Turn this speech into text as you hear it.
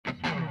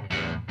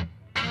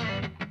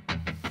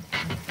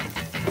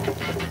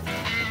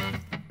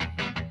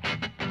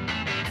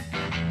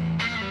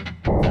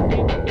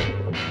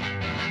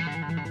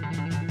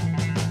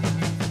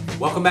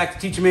Welcome back to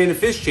Teach a Man to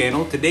Fish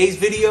channel. Today's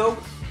video,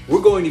 we're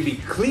going to be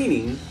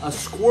cleaning a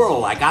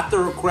squirrel. I got the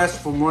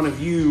request from one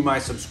of you, my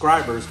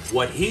subscribers,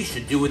 what he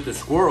should do with the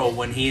squirrel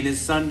when he and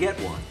his son get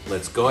one.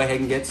 Let's go ahead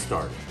and get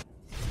started.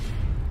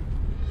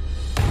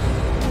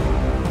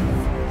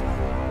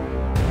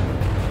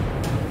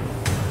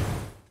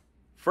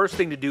 First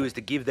thing to do is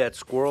to give that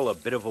squirrel a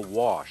bit of a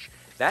wash.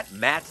 That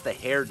mats the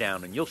hair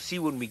down, and you'll see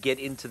when we get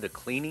into the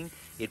cleaning,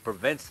 it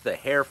prevents the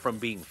hair from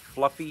being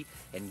fluffy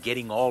and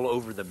getting all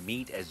over the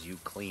meat as you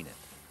clean it.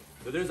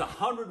 So there's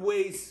 100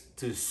 ways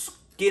to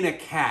skin a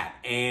cat,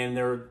 and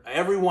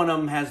every one of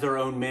them has their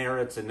own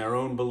merits and their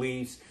own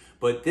beliefs,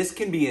 but this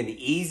can be an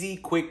easy,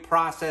 quick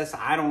process.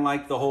 I don't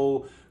like the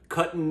whole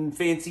cutting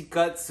fancy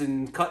cuts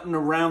and cutting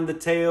around the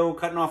tail,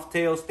 cutting off the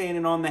tail,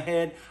 standing on the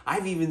head.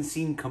 I've even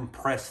seen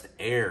compressed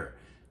air.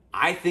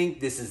 I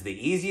think this is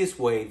the easiest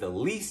way, the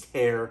least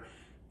hair,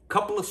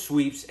 couple of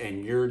sweeps,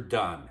 and you're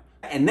done.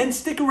 And then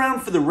stick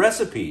around for the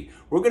recipe.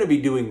 We're going to be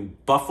doing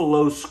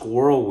Buffalo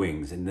Squirrel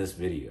Wings in this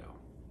video.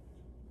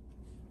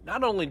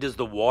 Not only does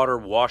the water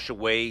wash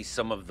away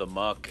some of the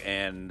muck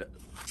and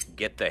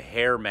get the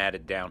hair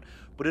matted down,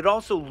 but it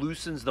also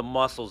loosens the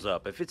muscles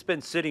up. If it's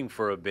been sitting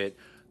for a bit,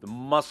 the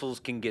muscles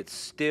can get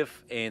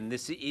stiff, and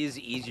this is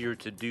easier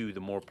to do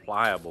the more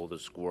pliable the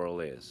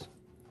squirrel is.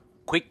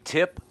 Quick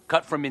tip,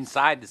 cut from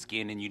inside the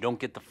skin and you don't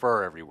get the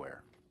fur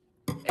everywhere.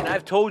 And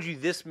I've told you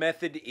this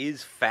method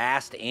is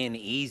fast and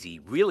easy.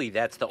 Really,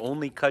 that's the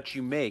only cut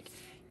you make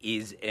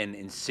is an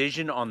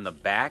incision on the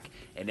back,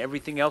 and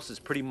everything else is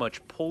pretty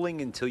much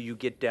pulling until you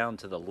get down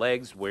to the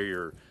legs where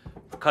you're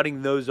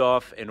cutting those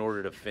off in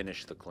order to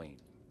finish the clean.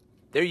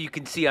 There you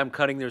can see I'm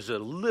cutting. There's a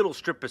little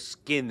strip of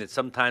skin that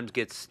sometimes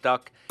gets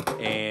stuck,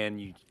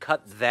 and you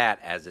cut that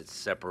as it's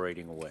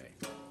separating away.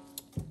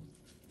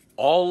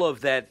 All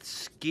of that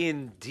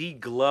skin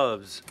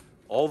degloves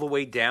all the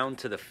way down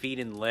to the feet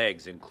and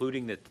legs,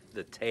 including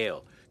the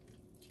tail.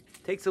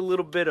 Takes a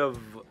little bit of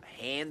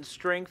hand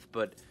strength,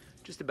 but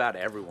just about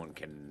everyone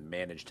can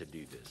manage to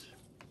do this.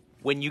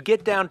 When you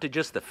get down to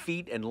just the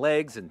feet and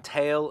legs and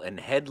tail and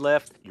head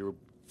left, you're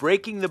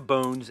breaking the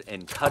bones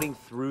and cutting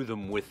through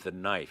them with the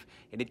knife,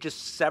 and it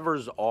just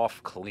severs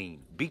off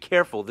clean. Be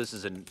careful, this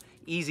is an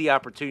easy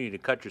opportunity to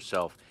cut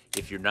yourself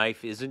if your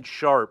knife isn't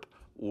sharp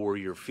or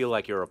you feel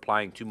like you're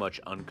applying too much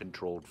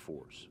uncontrolled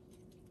force.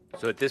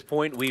 So at this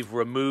point, we've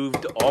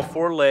removed all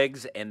four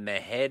legs and the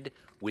head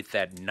with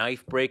that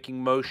knife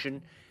breaking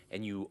motion,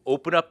 and you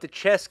open up the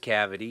chest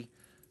cavity,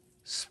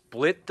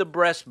 split the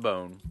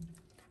breastbone,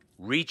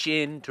 reach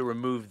in to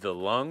remove the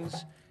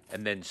lungs,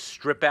 and then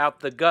strip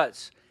out the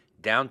guts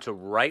down to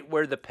right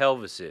where the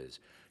pelvis is.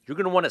 You're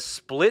going to want to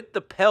split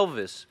the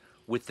pelvis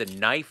with the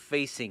knife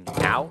facing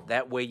out,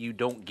 that way you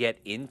don't get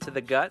into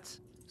the guts.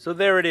 So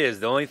there it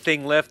is. The only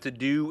thing left to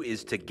do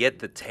is to get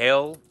the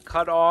tail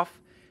cut off.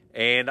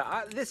 And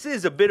this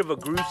is a bit of a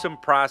gruesome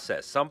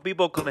process. Some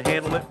people can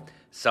handle it,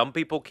 some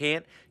people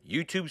can't.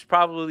 YouTube's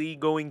probably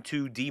going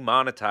to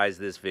demonetize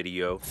this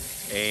video.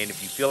 And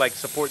if you feel like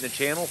supporting the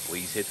channel,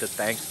 please hit the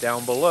thanks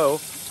down below.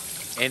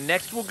 And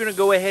next we're going to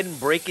go ahead and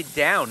break it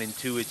down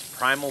into its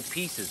primal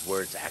pieces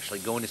where it's actually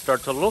going to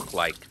start to look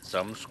like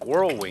some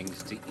squirrel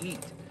wings to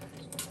eat.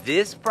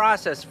 This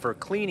process for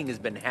cleaning has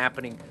been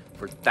happening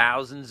for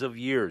thousands of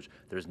years.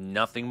 There's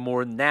nothing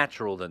more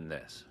natural than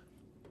this.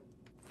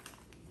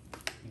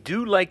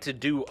 Do like to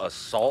do a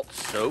salt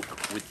soak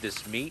with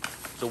this meat.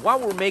 So while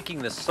we're making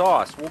the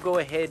sauce, we'll go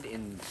ahead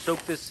and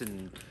soak this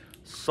in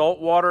salt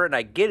water, and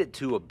I get it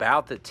to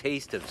about the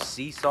taste of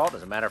sea salt.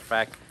 As a matter of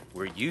fact,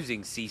 we're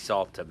using sea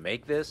salt to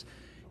make this.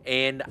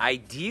 And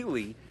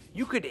ideally,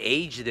 you could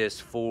age this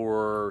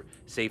for,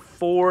 say,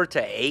 4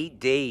 to 8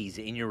 days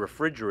in your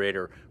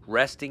refrigerator,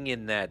 resting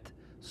in that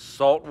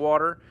salt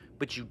water,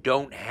 but you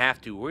don't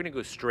have to. We're going to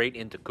go straight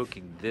into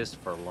cooking this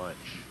for lunch.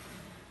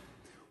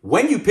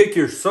 When you pick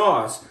your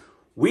sauce,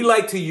 we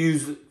like to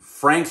use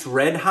Frank's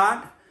Red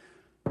Hot,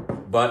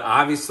 but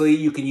obviously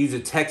you can use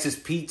a Texas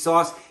Pete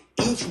sauce.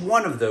 Each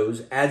one of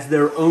those adds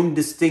their own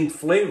distinct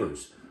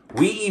flavors.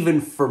 We even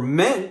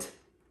ferment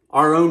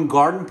our own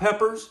garden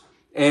peppers,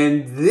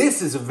 and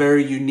this is a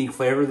very unique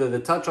flavor. They're the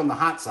touch on the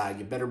hot side.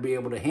 You better be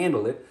able to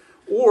handle it.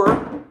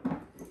 Or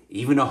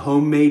even a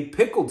homemade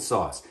pickled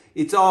sauce.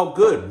 It's all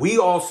good. We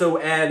also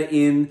add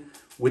in,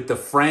 with the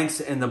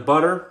Frank's and the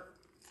butter,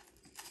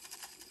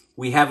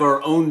 we have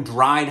our own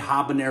dried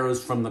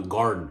habaneros from the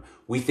garden.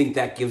 We think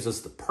that gives us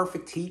the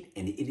perfect heat,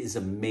 and it is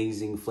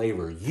amazing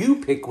flavor.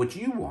 You pick what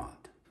you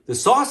want. The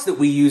sauce that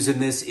we use in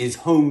this is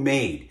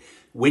homemade.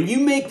 When you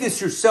make this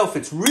yourself,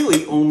 it's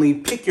really only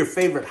pick your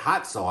favorite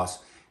hot sauce,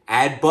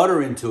 add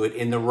butter into it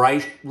in the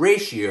right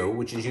ratio,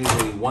 which is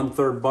usually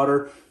 1/3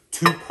 butter,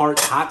 2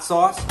 parts hot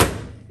sauce.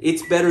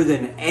 It's better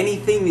than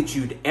anything that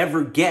you'd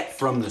ever get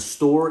from the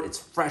store. It's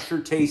fresher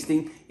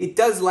tasting. It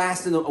does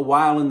last a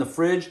while in the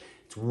fridge.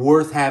 It's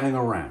worth having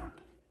around.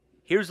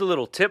 Here's a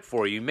little tip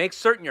for you. Make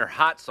certain your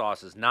hot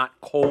sauce is not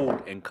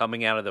cold and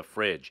coming out of the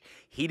fridge.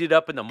 Heat it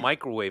up in the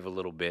microwave a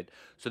little bit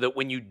so that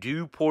when you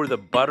do pour the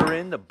butter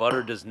in, the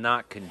butter does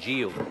not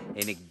congeal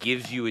and it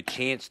gives you a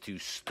chance to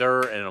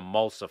stir and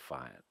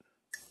emulsify it.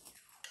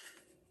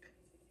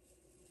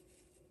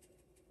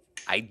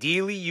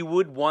 Ideally, you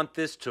would want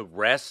this to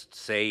rest,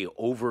 say,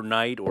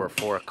 overnight or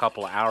for a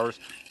couple of hours.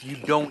 You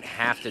don't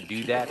have to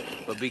do that,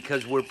 but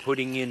because we're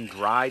putting in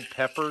dried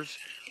peppers,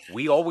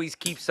 we always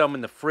keep some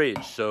in the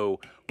fridge, so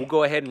we'll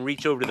go ahead and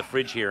reach over to the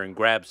fridge here and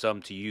grab some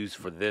to use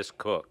for this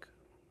cook.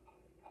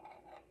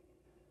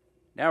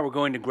 Now we're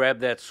going to grab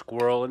that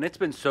squirrel, and it's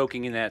been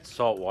soaking in that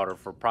salt water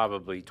for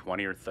probably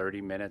 20 or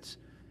 30 minutes,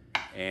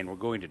 and we're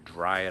going to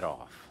dry it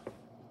off.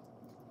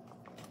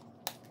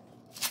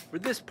 For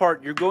this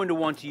part, you're going to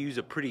want to use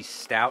a pretty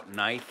stout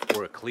knife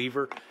or a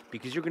cleaver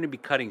because you're going to be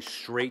cutting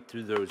straight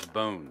through those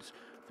bones,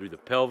 through the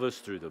pelvis,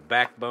 through the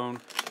backbone.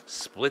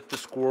 Split the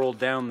squirrel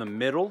down the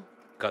middle,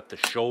 cut the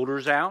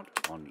shoulders out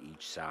on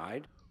each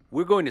side.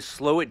 We're going to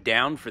slow it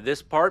down for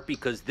this part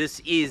because this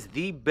is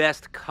the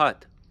best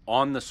cut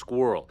on the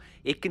squirrel.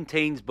 It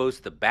contains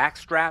both the back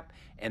strap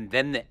and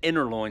then the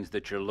inner loins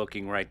that you're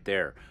looking right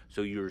there.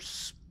 So you're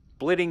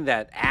splitting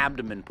that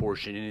abdomen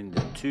portion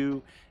into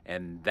two,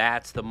 and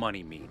that's the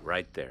money meat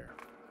right there.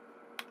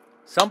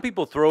 Some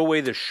people throw away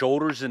the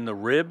shoulders and the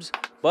ribs,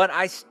 but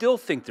I still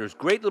think there's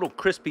great little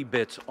crispy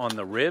bits on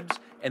the ribs,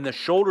 and the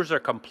shoulders are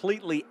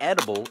completely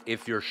edible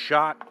if your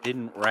shot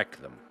didn't wreck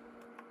them.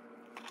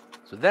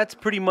 So that's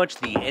pretty much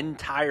the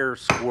entire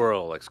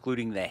squirrel,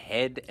 excluding the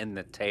head and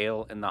the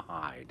tail and the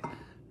hide.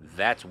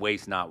 That's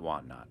waste not,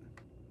 want not.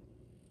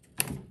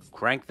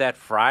 Crank that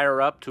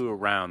fryer up to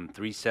around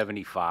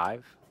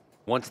 375.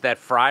 Once that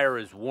fryer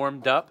is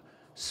warmed up,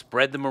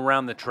 spread them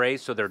around the tray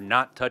so they're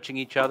not touching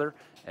each other,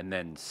 and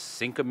then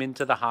sink them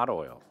into the hot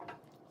oil.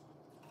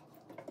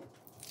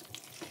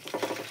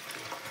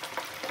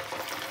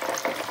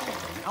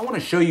 I want to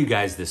show you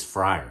guys this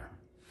fryer.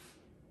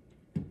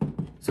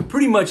 So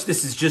pretty much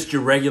this is just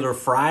your regular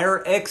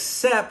fryer,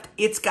 except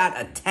it's got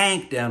a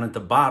tank down at the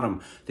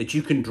bottom that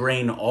you can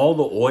drain all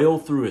the oil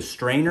through a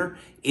strainer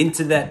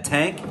into that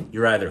tank.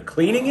 You're either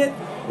cleaning it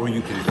or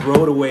you can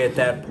throw it away at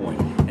that point.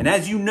 And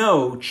as you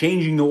know,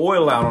 changing the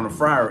oil out on a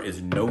fryer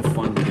is no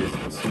fun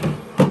business.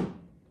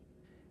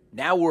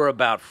 Now we're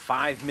about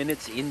 5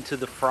 minutes into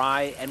the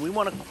fry, and we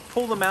want to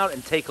pull them out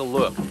and take a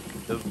look.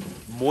 The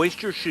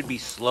moisture should be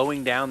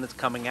slowing down that's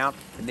coming out,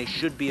 and they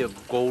should be a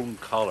golden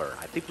color.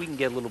 I think we can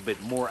get a little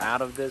bit more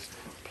out of this.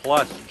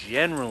 Plus,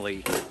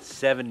 generally,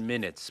 7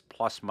 minutes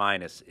plus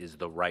minus is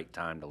the right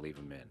time to leave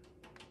them in.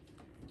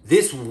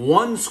 This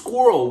one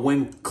squirrel,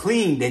 when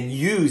cleaned and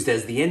used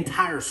as the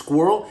entire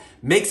squirrel,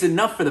 makes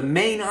enough for the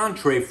main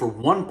entree for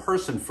one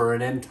person for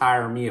an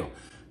entire meal.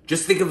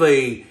 Just think of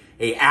a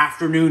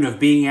afternoon of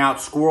being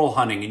out squirrel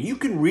hunting, and you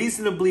can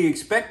reasonably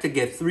expect to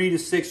get 3 to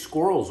 6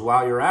 squirrels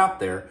while you're out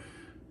there.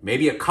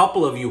 Maybe a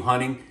couple of you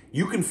hunting.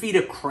 You can feed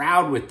a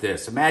crowd with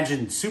this.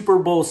 Imagine Super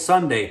Bowl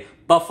Sunday,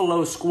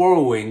 Buffalo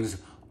Squirrel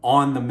Wings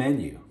on the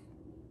menu.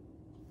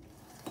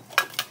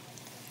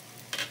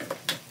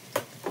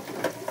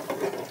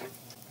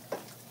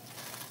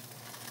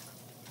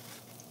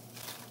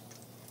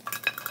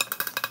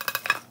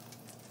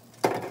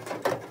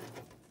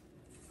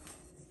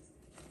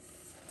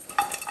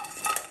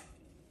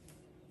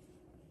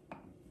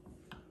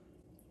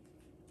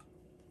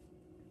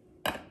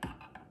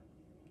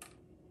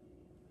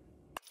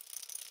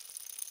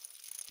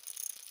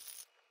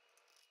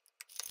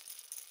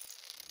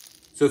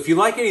 So if you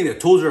like any of the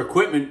tools or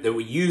equipment that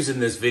we use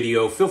in this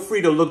video, feel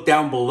free to look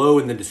down below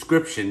in the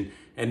description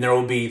and there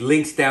will be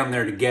links down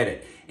there to get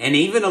it. And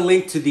even a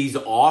link to these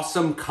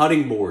awesome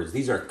cutting boards.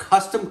 These are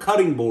custom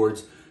cutting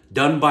boards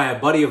done by a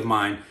buddy of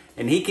mine,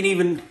 and he can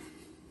even,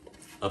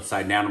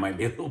 upside down it might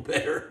be a little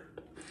better.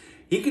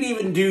 He can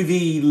even do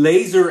the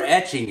laser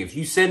etching. If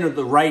you send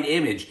the right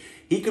image,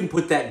 he can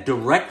put that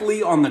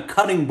directly on the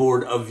cutting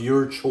board of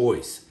your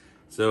choice.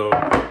 So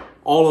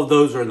all of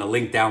those are in the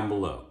link down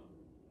below.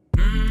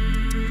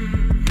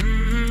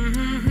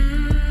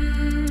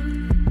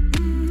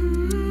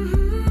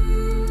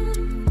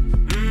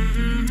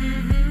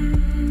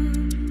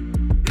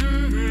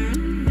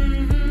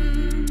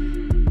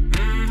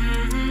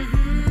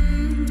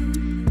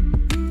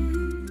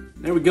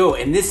 There we go,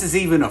 and this is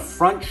even a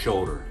front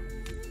shoulder.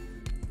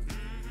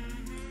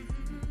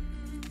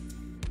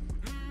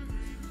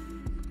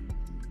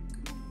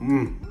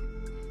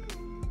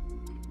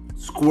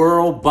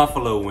 Squirrel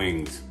buffalo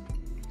wings.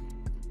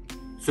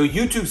 So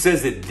YouTube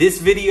says that this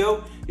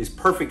video is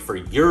perfect for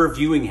your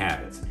viewing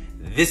habits.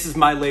 This is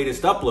my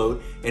latest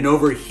upload, and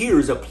over here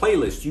is a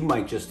playlist you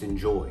might just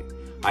enjoy.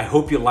 I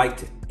hope you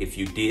liked it. If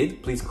you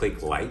did, please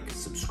click like,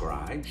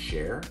 subscribe,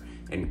 share,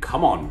 and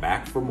come on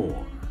back for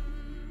more.